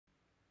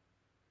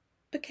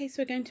Okay,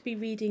 so we're going to be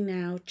reading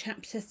now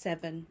Chapter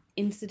 7,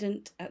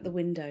 Incident at the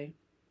Window.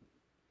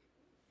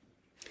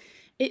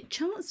 It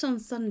chanced on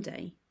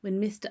Sunday,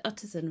 when Mr.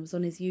 Utterson was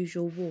on his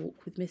usual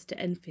walk with Mr.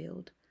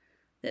 Enfield,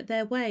 that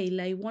their way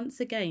lay once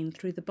again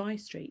through the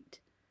by-street,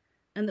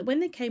 and that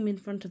when they came in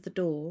front of the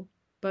door,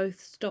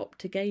 both stopped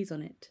to gaze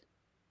on it.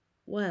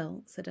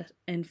 "Well," said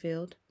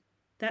Enfield,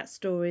 "that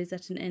story's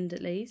at an end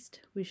at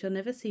least. We shall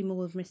never see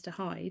more of Mr.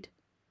 Hyde."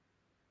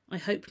 "I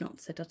hope not,"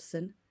 said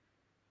Utterson.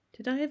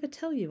 "Did I ever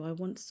tell you I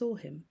once saw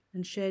him,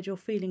 and shared your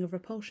feeling of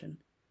repulsion?"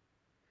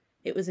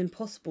 "It was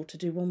impossible to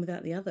do one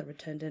without the other,"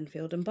 returned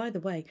Enfield. "And by the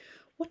way,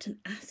 what an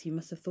ass you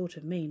must have thought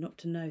of me not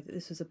to know that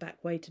this was a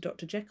back way to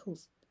Dr.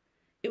 Jekyll's.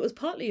 It was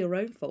partly your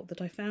own fault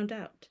that I found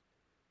out,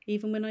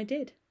 even when I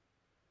did."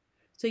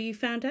 "So you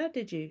found out,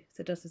 did you?"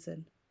 said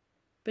Utterson.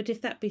 "But if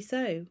that be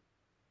so,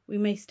 we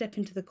may step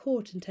into the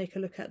court and take a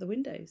look at the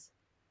windows.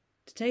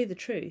 To tell you the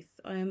truth,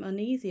 I am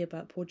uneasy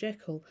about poor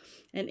Jekyll,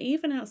 and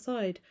even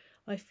outside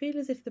I feel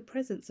as if the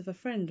presence of a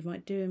friend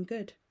might do him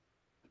good."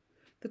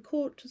 The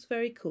court was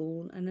very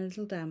cool and a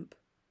little damp,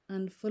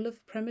 and full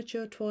of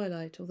premature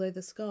twilight, although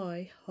the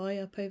sky, high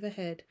up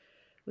overhead,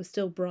 was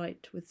still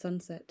bright with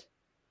sunset.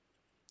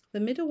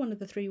 The middle one of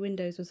the three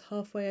windows was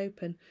halfway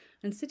open,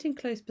 and sitting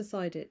close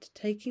beside it,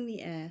 taking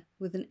the air,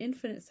 with an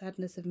infinite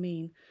sadness of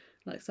mien,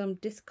 like some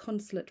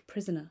disconsolate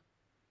prisoner,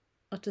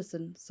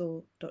 Utterson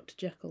saw Dr.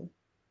 Jekyll.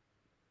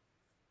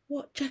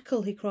 "What,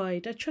 Jekyll?" he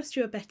cried. "I trust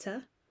you are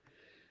better."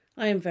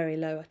 "I am very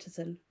low,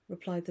 Utterson,"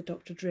 replied the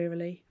doctor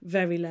drearily.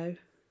 "Very low.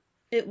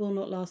 It will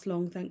not last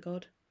long, thank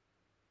God."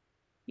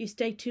 "You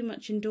stay too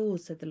much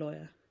indoors," said the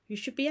lawyer. "You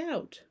should be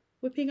out,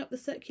 whipping up the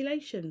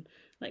circulation,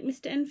 like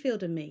Mr.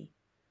 Enfield and me.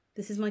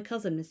 This is my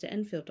cousin, Mr.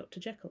 Enfield, Dr.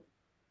 Jekyll."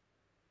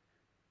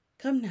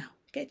 "Come now,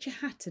 get your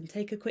hat and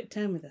take a quick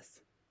turn with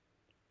us."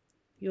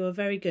 "You are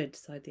very good,"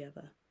 sighed the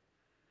other.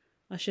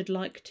 "I should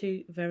like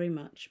to very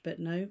much, but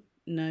no,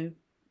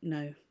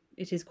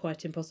 it is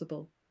quite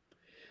impossible.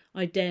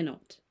 I dare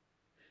not.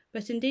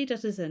 But indeed,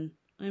 Utterson,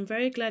 I am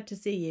very glad to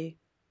see you.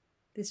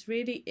 This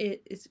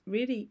is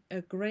really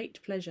a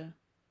great pleasure.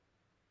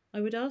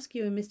 I would ask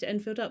you and Mr.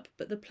 Enfield up,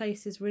 but the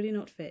place is really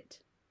not fit."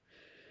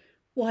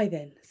 "Why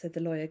then," said the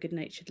lawyer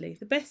good-naturedly,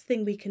 "the best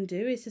thing we can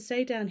do is to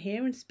stay down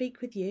here and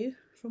speak with you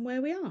from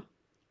where we are."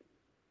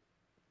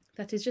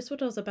 "That is just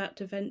what I was about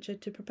to venture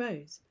to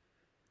propose,"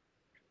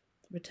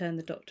 returned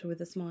the doctor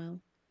with a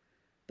smile.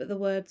 But the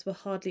words were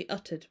hardly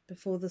uttered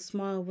before the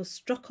smile was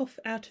struck off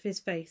out of his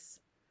face,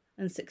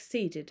 and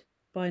succeeded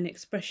by an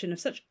expression of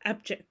such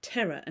abject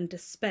terror and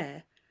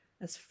despair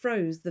as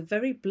froze the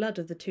very blood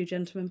of the two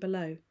gentlemen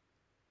below.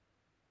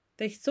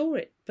 They saw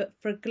it but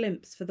for a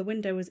glimpse, for the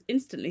window was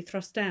instantly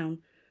thrust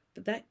down,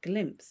 but that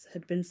glimpse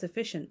had been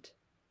sufficient,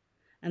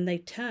 and they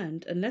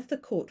turned and left the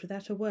court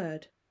without a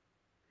word.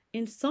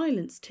 In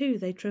silence, too,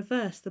 they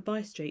traversed the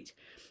by-street,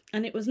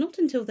 and it was not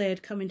until they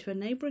had come into a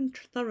neighbouring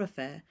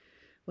thoroughfare,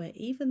 where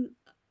even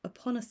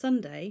upon a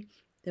Sunday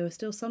there were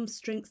still some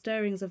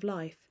stirrings of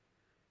life,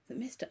 that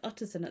Mr.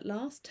 Utterson at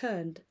last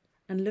turned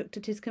and looked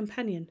at his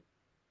companion.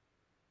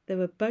 They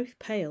were both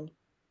pale,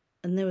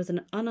 and there was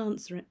an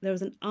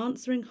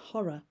answering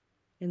horror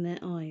in their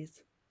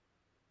eyes.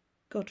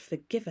 "God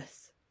forgive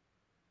us!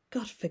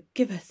 God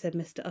forgive us!" said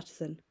Mr.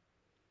 Utterson.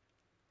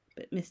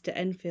 But Mr.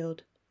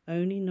 Enfield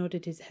only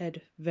nodded his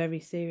head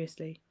very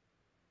seriously,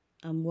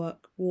 and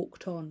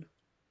walked on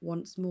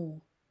once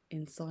more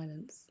in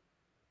silence.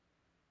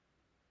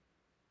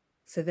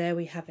 So there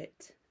we have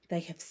it. They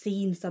have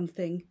seen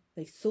something,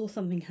 they saw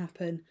something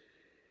happen,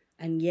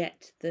 and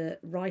yet the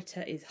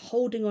writer is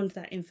holding on to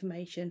that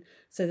information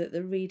so that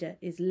the reader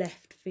is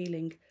left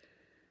feeling,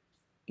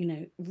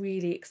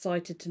 really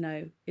excited to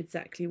know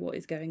exactly what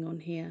is going on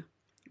here.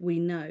 We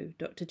know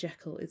Dr.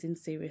 Jekyll is in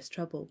serious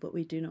trouble, but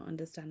we do not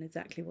understand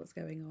exactly what's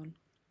going on.